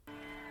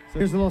So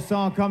here's a little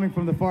song coming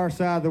from the far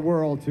side of the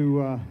world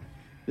to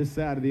this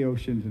side of the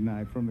ocean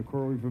tonight, from the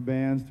Coral Reefer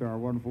Bands to our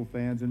wonderful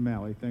fans in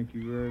Maui. Thank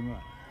you very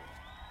much.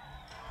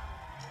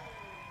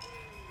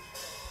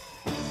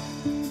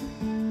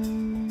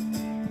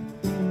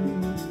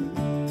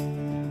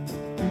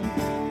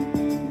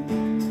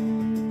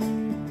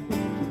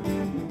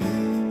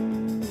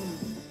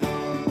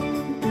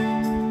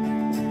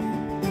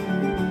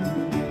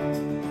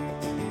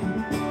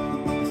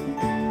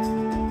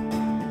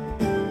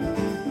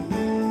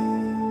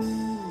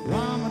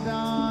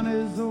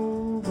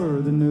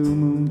 The new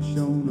moon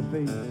shone to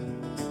face.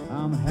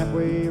 I'm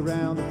halfway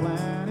around the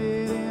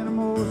planet in a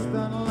most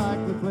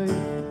unlikely place,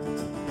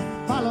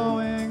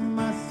 following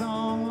my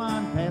song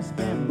line past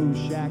bamboo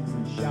shacks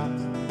and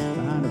shops,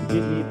 behind a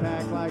picnic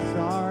pack like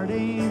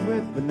sardines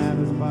with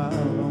bananas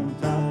piled on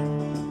top.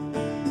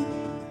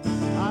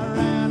 I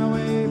ran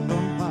away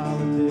from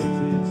politics,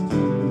 it's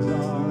too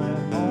bizarre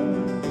at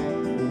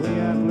home.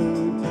 Away I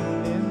flew to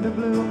in the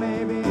blue,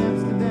 maybe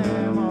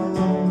Amsterdam or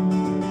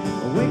Rome,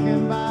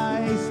 awakened by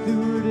a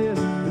stewardess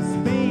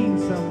in Spain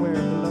somewhere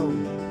below.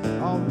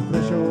 On the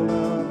threshold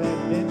of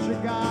adventure,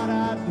 God,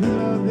 I do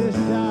love this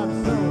job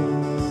so.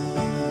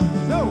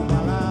 So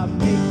while I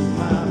make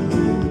my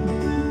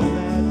move on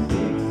that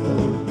big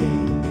old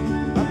game,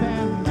 up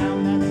and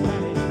down that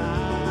Spanish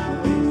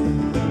highway,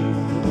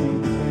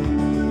 some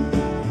things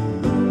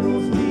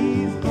girls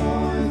tease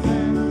boys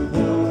and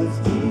boys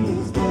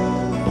tease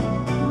girls.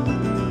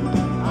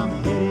 I'm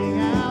heading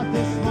out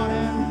this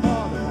morning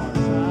for the far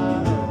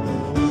side of the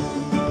world.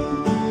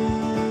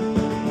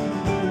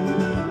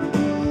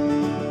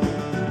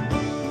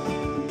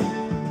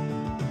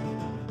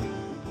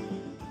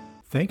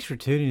 Thanks for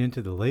tuning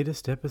into the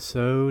latest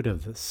episode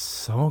of the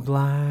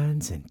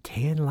Songlines and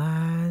Tan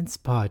Lines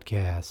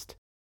podcast,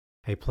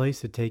 a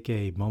place to take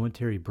a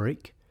momentary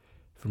break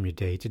from your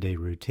day-to-day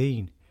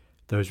routine.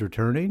 Those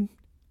returning,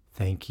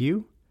 thank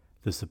you.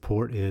 The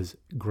support is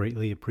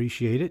greatly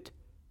appreciated,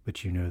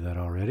 but you know that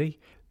already.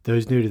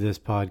 Those new to this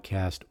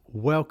podcast,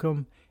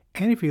 welcome.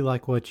 And if you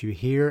like what you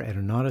hear and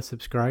are not a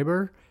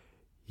subscriber,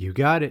 you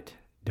got it.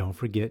 Don't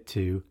forget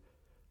to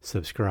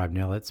subscribe.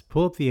 Now let's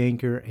pull up the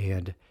anchor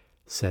and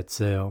set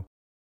sail.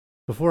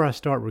 Before I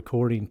start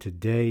recording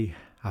today,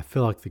 I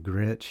feel like the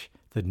Grinch.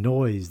 The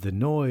noise,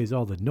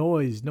 all the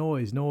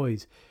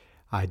noise.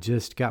 I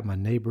just got my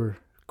neighbor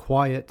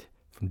quiet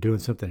from doing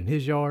something in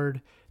his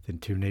yard. Then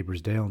 2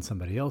 neighbors down,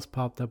 somebody else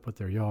popped up with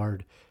their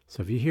yard.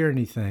 So if you hear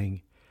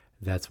anything,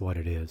 that's what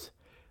it is.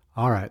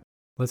 All right,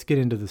 let's get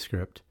into the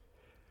script.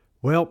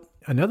 Well,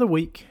 another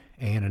week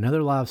and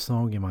another live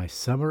song in my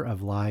Summer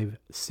of Live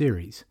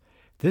series.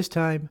 This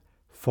time,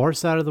 Far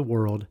Side of the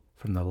World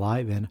from the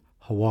Live in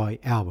Hawaii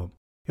album.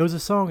 It was a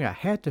song I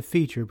had to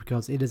feature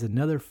because it is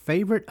another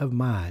favorite of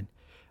mine.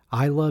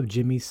 I love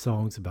Jimmy's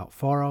songs about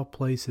far off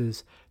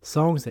places,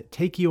 songs that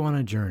take you on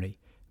a journey.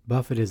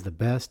 Buffett is the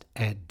best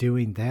at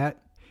doing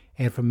that.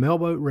 And from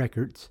Melboat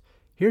Records,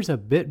 here's a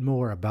bit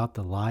more about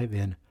the Live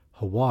in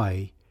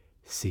Hawaii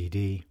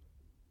CD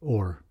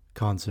or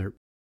concert.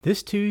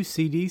 This 2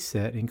 CD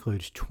set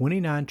includes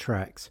 29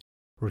 tracks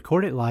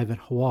recorded live in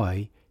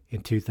Hawaii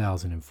in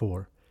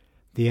 2004.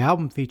 The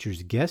album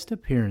features guest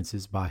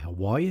appearances by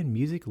Hawaiian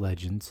music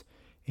legends,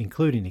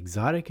 including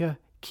Exotica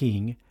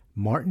King,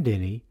 Martin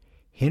Denny,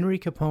 Henry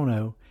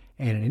Kapono,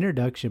 and an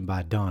introduction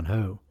by Don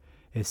Ho.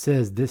 It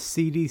says this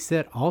CD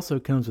set also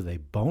comes with a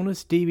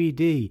bonus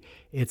DVD.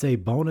 It's a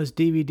bonus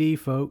DVD,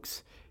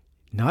 folks.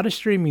 Not a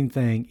streaming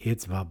thing,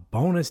 it's a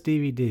bonus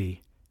DVD.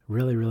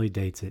 Really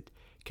dates it.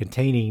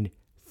 Containing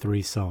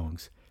 3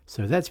 songs.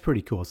 So that's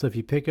pretty cool. So if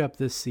you pick up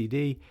this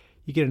CD,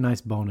 you get a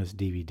nice bonus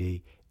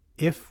DVD.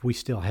 If we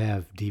still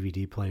have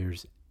DVD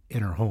players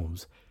in our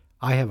homes.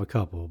 I have a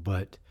couple,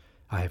 but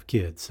I have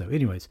kids. So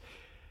anyways,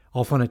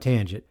 off on a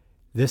tangent.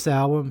 This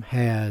album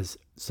has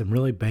some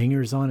really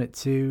bangers on it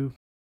too.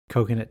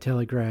 Coconut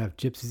Telegraph,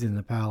 Gypsies in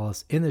the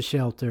Palace, In the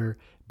Shelter,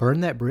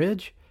 Burn That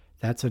Bridge.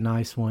 That's a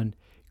nice one.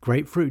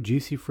 Grapefruit,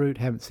 Juicy Fruit.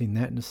 Haven't seen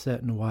that in a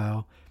set in a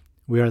while.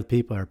 We Are the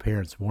People Our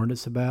Parents Warned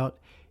Us About.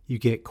 You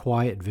get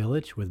Quiet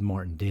Village with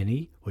Martin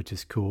Denny, which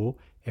is cool.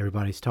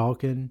 Everybody's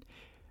Talking.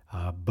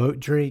 Boat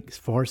Drinks,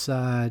 Far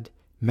Side,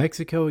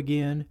 Mexico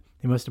Again.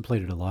 They must have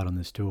played it a lot on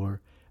this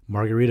tour.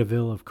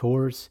 Margaritaville, of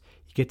course.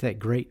 You get that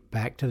great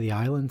Back to the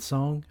Island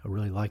song. I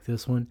really like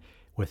this one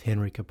with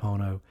Henry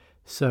Kapono.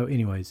 So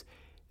anyways,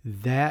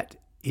 that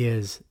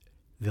is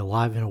the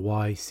Live in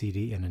Hawaii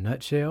CD in a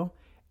nutshell.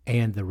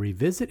 And the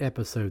revisit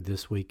episode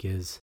this week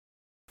is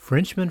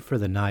Frenchman for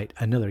the Night,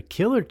 another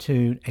killer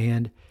tune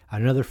and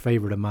another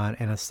favorite of mine.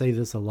 And I say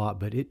this a lot,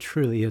 but it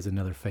truly is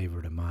another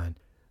favorite of mine.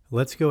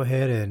 Let's go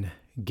ahead and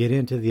get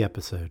into the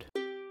episode.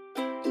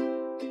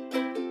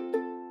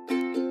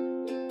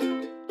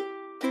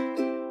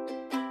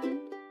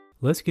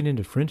 Let's get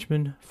into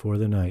Frenchman for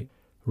the Night,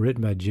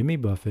 written by Jimmy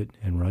Buffett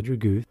and Roger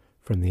Guth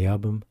from the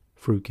album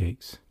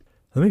Fruitcakes.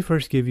 Let me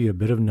first give you a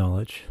bit of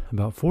knowledge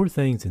about 4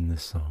 things in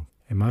this song.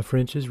 And my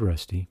French is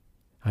rusty.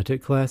 I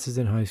took classes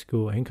in high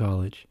school and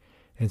college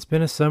and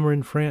spent a summer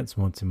in France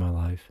once in my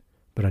life,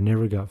 but I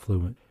never got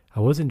fluent. I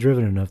wasn't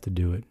driven enough to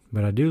do it,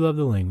 but I do love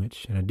the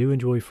language, and I do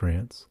enjoy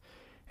France,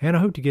 and I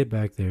hope to get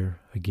back there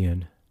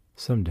again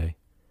someday.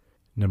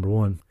 Number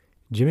 1.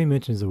 Jimmy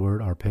mentions the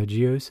word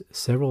arpeggios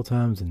several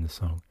times in the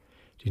song.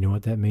 Do you know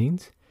what that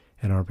means?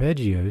 An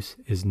arpeggios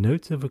is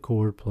notes of a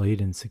chord played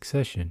in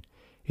succession,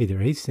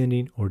 either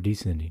ascending or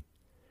descending.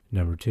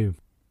 Number 2.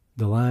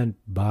 The line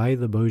by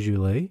the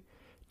Beaujolais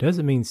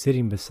doesn't mean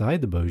sitting beside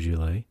the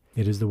Beaujolais.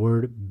 It is the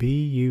word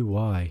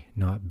B-U-Y,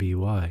 not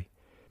B-Y,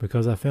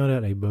 because I found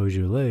out a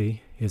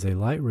Beaujolais is a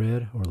light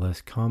red or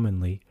less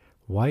commonly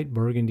white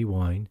Burgundy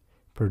wine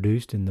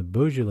produced in the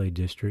Beaujolais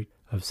district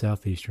of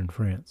southeastern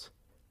France.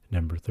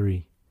 Number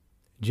 3.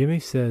 Jimmy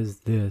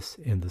says this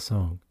in the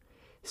song,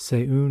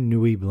 C'est une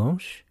nuit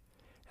blanche,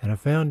 and I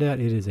found out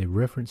it is a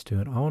reference to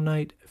an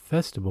all-night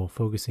festival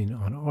focusing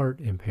on art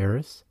in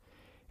Paris,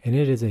 and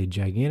it is a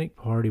gigantic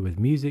party with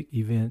music,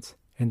 events,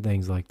 and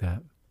things like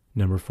that.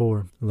 Number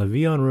 4. La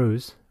Vie en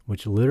Rose,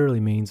 which literally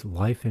means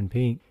life in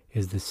pink,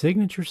 is the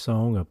signature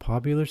song of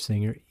popular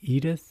singer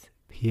Edith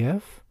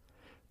Piaf,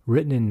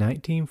 written in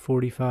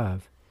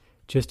 1945,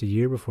 just a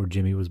year before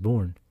Jimmy was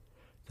born.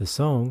 The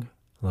song,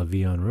 La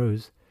Vie en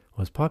Rose,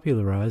 was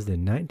popularized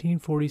in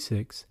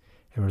 1946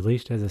 and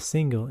released as a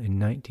single in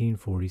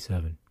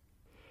 1947.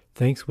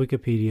 Thanks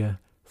Wikipedia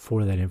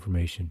for that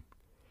information.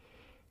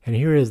 And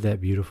here is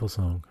that beautiful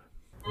song.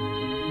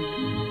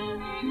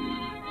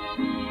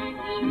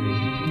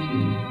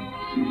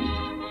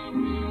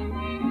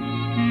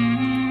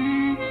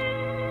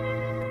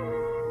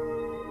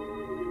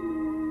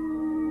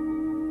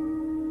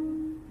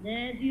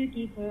 Des yeux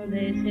qui font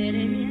baisser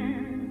les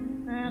miens,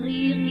 un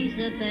rire qui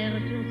se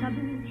perd sur sa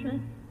bouche,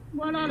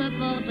 voilà le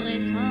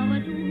portrait sans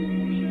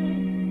retouche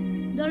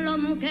de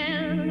l'homme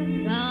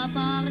auquel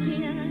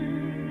j'appartiens.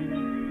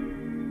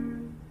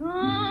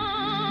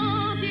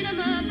 Quand il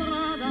me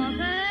prend dans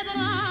ses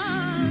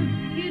bras,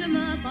 qu'il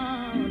me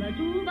parle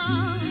tout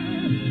bas,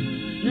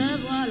 je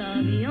vois la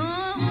vie en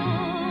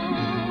rose.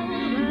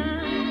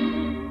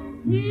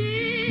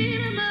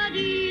 Il me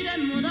dit des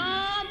mots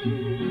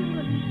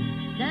d'amour,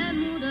 des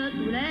mots de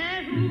tous les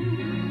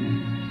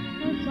jours,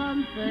 et ça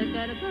me fait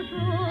quelque chose.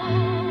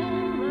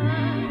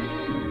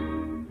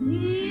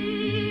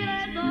 Il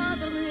est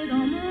entré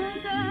dans mon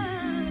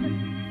cœur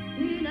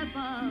une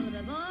part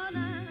de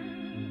bonheur.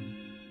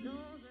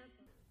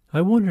 I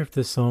wonder if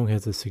this song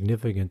has a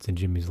significance in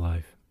Jimmy's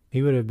life.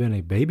 He would have been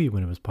a baby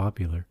when it was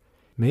popular.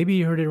 Maybe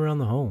he heard it around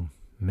the home.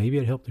 Maybe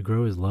it helped to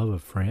grow his love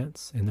of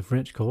France and the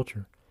French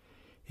culture.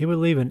 It would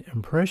leave an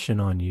impression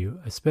on you,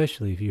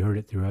 especially if you heard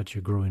it throughout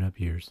your growing up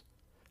years.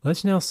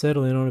 Let's now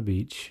settle in on a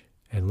beach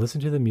and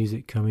listen to the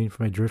music coming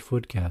from a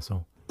driftwood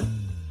castle.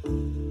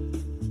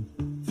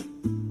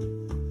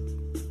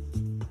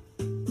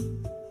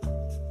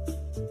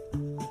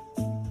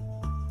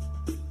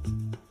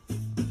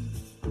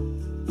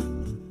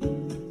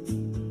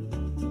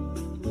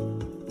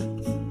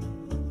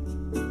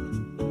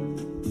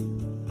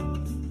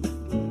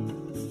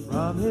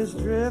 From his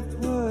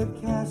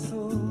driftwood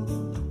castle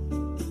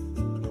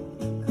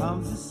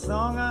comes a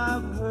song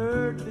I've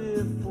heard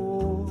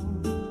before.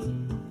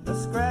 A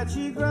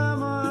scratchy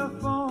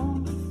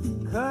gramophone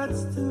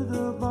cuts to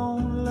the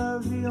bone. La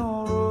vie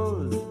en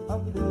rose,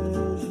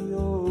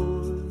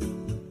 arpeggios.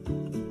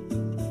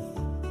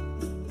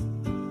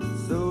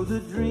 So the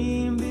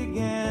dream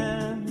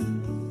began,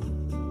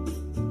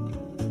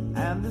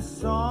 and the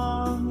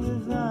song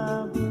is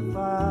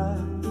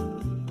amplified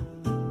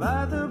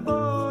by the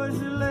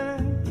Beaujolais.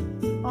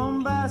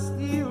 On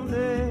Bastille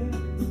Day,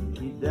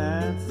 he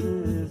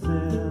dances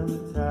in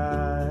the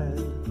tide.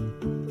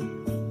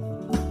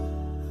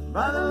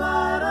 By the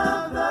light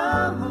of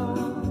the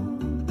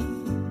moon,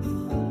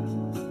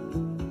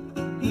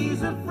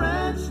 he's a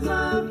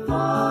Frenchman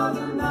for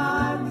the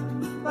night.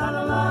 By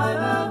the light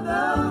of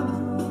the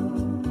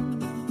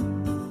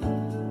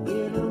moon,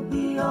 it'll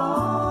be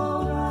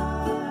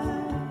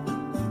alright.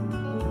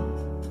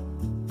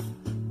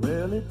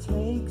 Well, it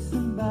takes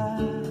him back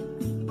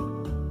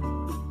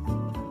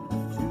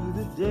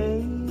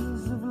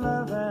days of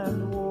love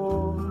and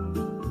war,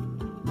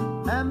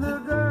 and the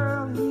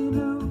girl he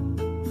knew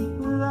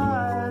with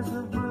eyes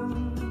of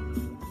blue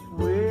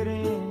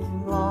waiting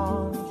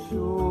on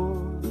shore.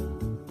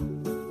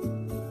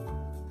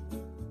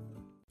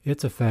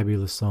 It's a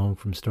fabulous song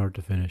from start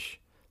to finish,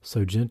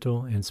 so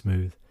gentle and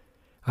smooth.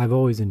 I've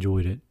always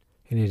enjoyed it,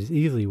 and it is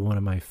easily one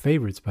of my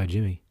favorites by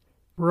Jimmy.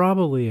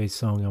 Probably a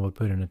song I would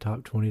put in a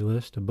top 20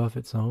 list of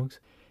Buffett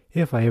songs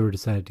if I ever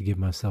decided to give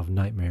myself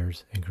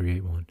nightmares and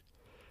create one.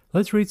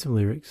 Let's read some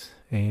lyrics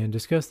and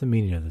discuss the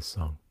meaning of this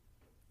song.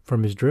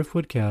 From his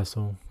driftwood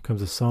castle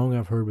comes a song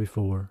I've heard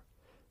before.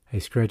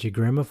 A scratchy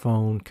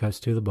gramophone cuts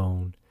to the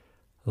bone.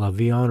 La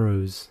vie en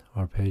rose,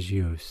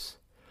 arpeggios.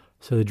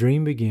 So the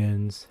dream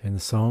begins and the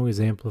song is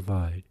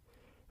amplified.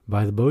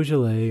 By the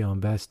Beaujolais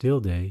on Bastille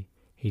Day,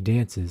 he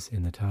dances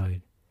in the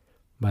tide.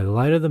 By the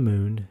light of the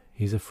moon,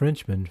 he's a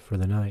Frenchman for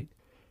the night.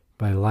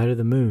 By the light of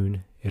the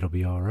moon, it'll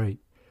be all right.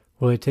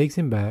 Well, it takes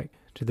him back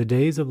to the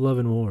days of love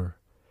and war,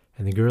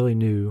 and the girl he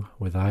knew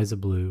with eyes of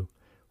blue,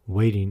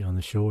 waiting on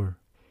the shore.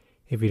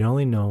 If he'd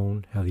only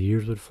known how the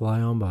years would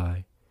fly on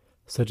by,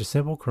 such a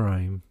simple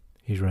crime,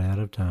 he's run out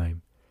of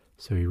time,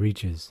 so he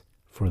reaches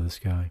for the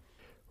sky.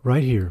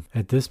 Right here,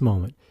 at this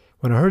moment,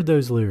 when I heard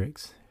those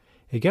lyrics,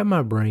 it got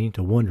my brain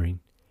to wondering,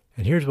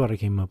 and here's what I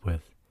came up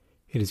with.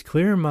 It is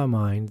clear in my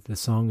mind that the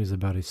song is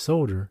about a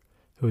soldier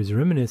who is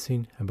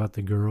reminiscing about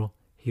the girl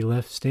he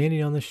left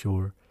standing on the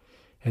shore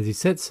as he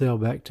set sail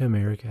back to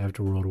America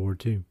after World War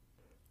II.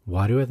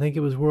 Why do I think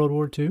it was World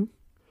War II?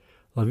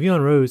 La Vie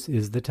en Rose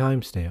is the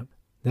timestamp.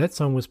 That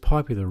song was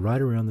popular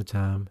right around the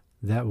time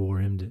that war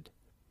ended.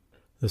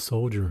 The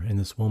soldier and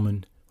this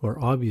woman were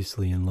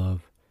obviously in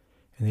love,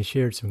 and they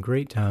shared some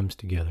great times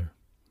together.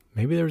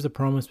 Maybe there was a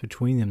promise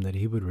between them that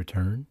he would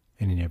return,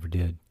 and he never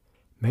did.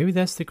 Maybe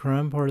that's the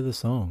crime part of the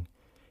song.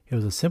 It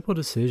was a simple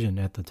decision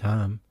at the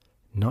time,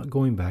 not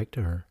going back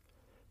to her.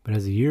 But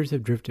as the years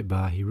have drifted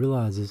by, he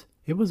realizes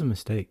it was a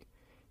mistake.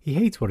 He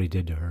hates what he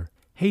did to her,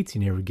 hates he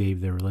never gave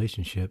their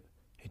relationship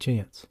a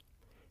chance.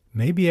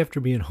 Maybe after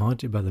being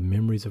haunted by the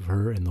memories of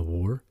her and the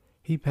war,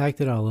 he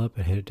packed it all up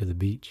and headed to the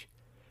beach.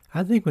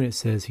 I think when it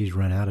says he's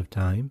run out of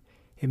time,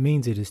 it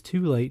means it is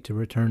too late to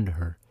return to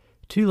her,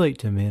 too late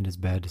to amend his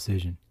bad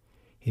decision.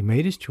 He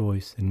made his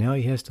choice, and now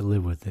he has to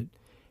live with it,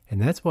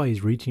 and that's why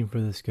he's reaching for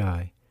the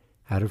sky,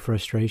 out of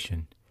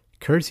frustration,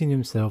 cursing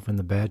himself and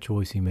the bad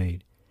choice he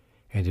made.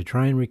 And to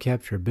try and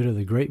recapture a bit of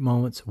the great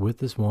moments with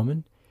this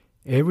woman,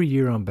 every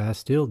year on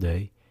Bastille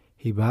Day,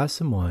 he buys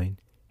some wine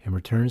and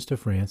returns to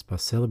France by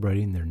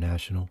celebrating their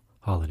national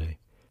holiday.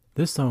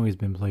 This song has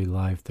been played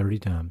live 30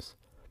 times,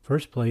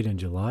 first played in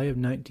July of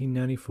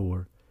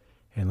 1994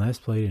 and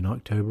last played in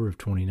October of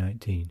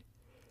 2019.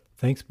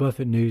 Thanks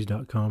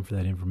BuffettNews.com for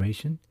that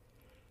information,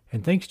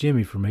 and thanks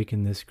Jimmy for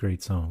making this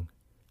great song.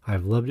 I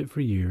have loved it for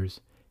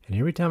years, and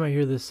every time I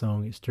hear this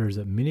song, it stirs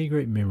up many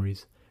great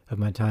memories of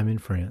my time in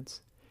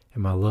France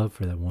and my love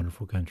for that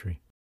wonderful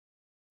country.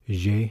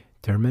 J'ai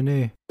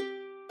terminé.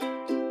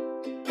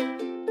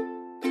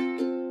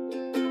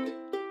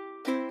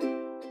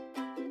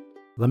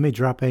 Let me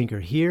drop anchor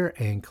here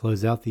and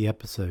close out the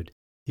episode.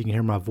 You can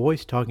hear my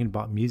voice talking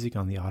about music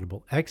on the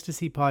Audible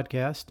Ecstasy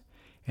podcast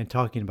and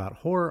talking about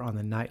horror on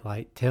the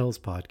Nightlight Tales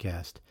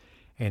podcast.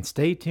 And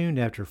stay tuned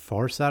after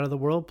Far Side of the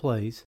World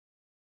plays.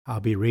 I'll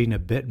be reading a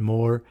bit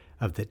more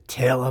of The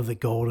Tale of the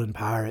Golden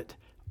Pirate.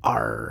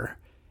 Arr!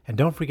 And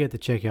don't forget to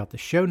check out the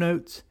show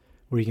notes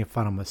where you can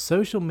find on my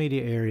social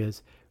media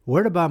areas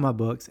where to buy my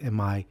books and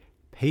my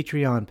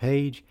Patreon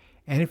page.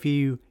 And if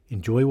you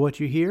enjoy what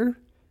you hear,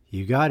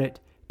 you got it.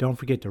 Don't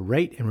forget to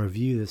rate and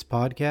review this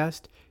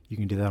podcast. You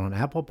can do that on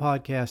Apple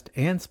Podcast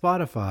and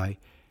Spotify.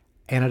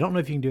 And I don't know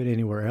if you can do it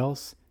anywhere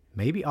else.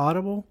 Maybe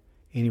Audible.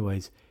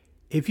 Anyways,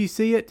 if you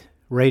see it,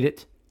 rate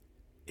it.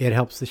 It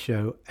helps the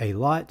show a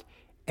lot.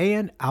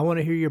 And I want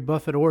to hear your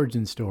Buffett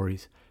origin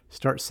stories.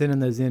 Start sending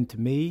those in to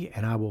me,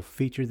 and I will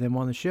feature them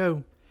on the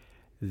show.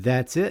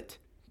 That's it.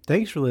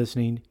 Thanks for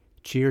listening.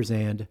 Cheers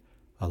and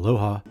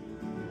aloha.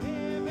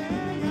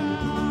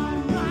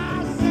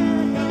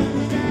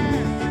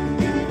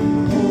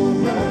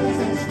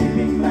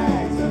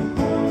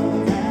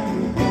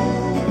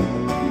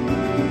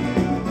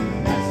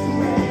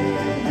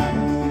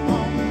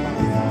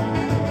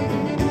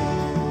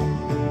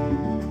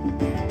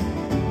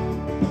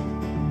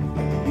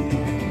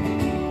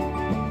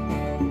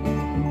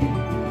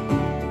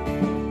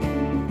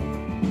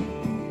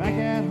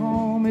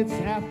 It's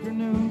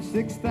afternoon,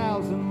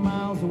 6,000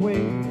 miles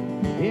away.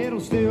 It'll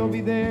still be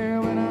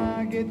there when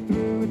I get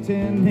through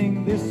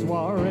attending this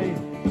soiree.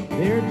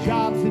 There are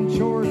jobs and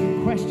chores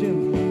and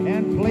questions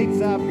and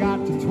plates I've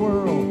got to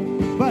twirl.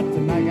 But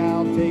tonight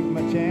I'll take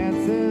my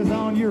chances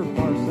on your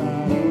far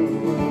side of the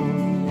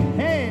world.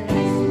 Hey,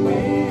 that's the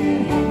way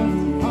it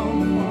happens on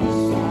the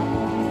far side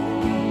of the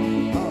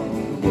world.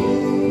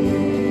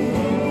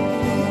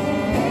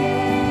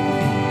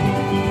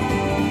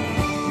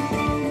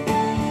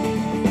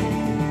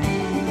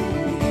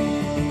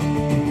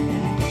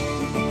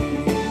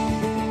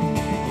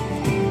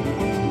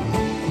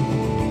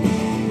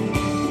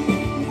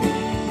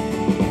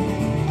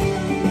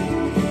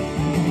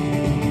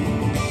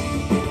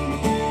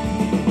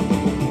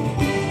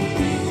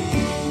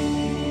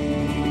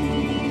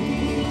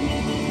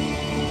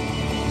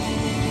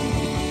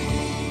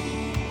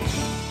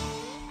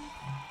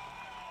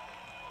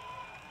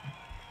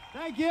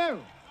 Thank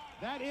you.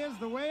 That is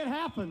the way it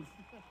happens.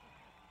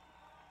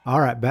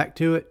 All right, back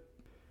to it.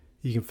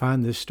 You can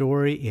find this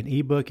story in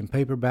ebook and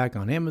paperback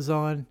on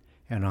Amazon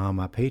and on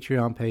my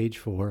Patreon page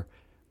for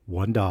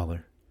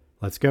 $1.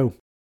 Let's go.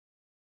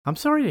 I'm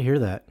sorry to hear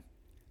that.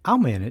 I'll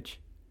manage.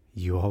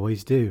 You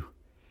always do.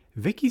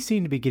 Vicky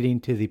seemed to be getting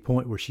to the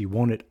point where she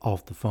wanted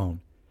off the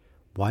phone.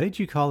 Why did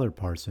you call her,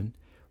 Parson?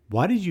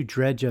 Why did you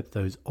dredge up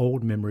those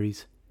old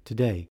memories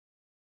today?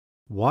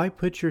 Why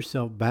put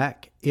yourself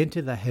back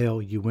into the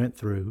hell you went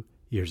through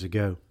years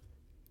ago?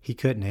 He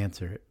couldn't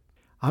answer it.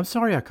 I'm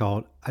sorry I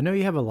called. I know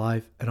you have a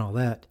life and all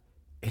that.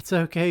 It's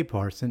okay,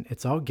 Parson.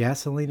 It's all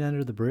gasoline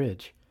under the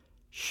bridge.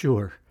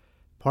 Sure.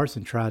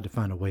 Parson tried to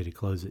find a way to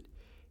close it.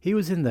 He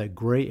was in the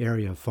gray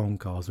area of phone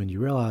calls when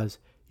you realize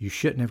you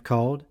shouldn't have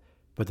called,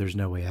 but there's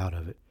no way out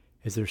of it.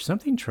 Is there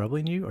something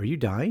troubling you? Are you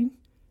dying?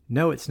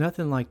 No, it's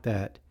nothing like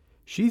that.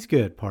 She's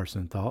good,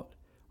 Parson thought.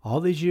 All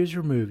these years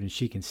removed, and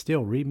she can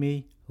still read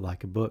me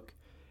like a book.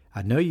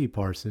 I know you,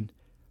 Parson.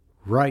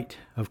 Right,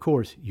 of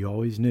course, you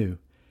always knew.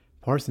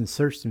 Parson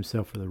searched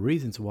himself for the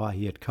reasons why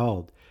he had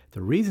called,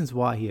 the reasons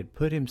why he had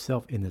put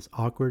himself in this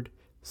awkward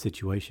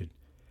situation.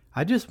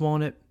 I just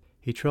wanted,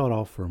 he trailed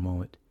off for a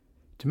moment,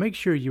 to make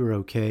sure you were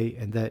okay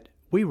and that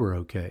we were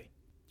okay.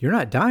 You're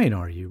not dying,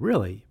 are you,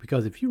 really?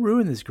 Because if you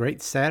ruin this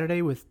great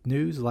Saturday with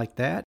news like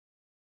that,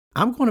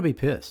 I'm going to be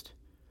pissed.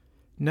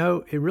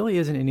 No, it really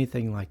isn't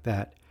anything like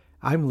that.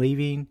 I'm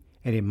leaving,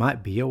 and it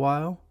might be a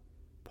while.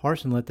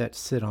 Parson let that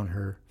sit on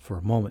her for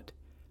a moment,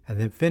 and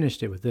then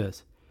finished it with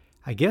this.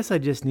 I guess I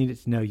just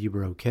needed to know you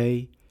were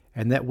okay,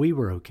 and that we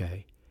were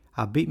okay.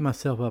 I've beaten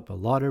myself up a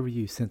lot over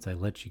you since I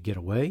let you get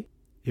away.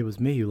 It was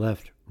me who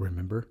left,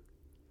 remember?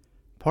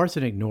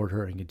 Parson ignored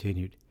her and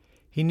continued.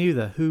 He knew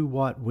the who,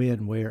 what,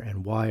 when, where,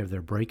 and why of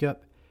their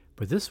breakup,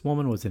 but this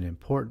woman was an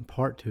important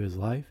part to his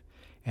life,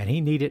 and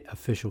he needed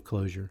official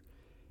closure.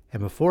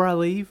 And before I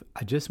leave,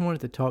 I just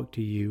wanted to talk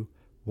to you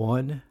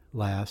one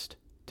last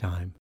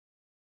time.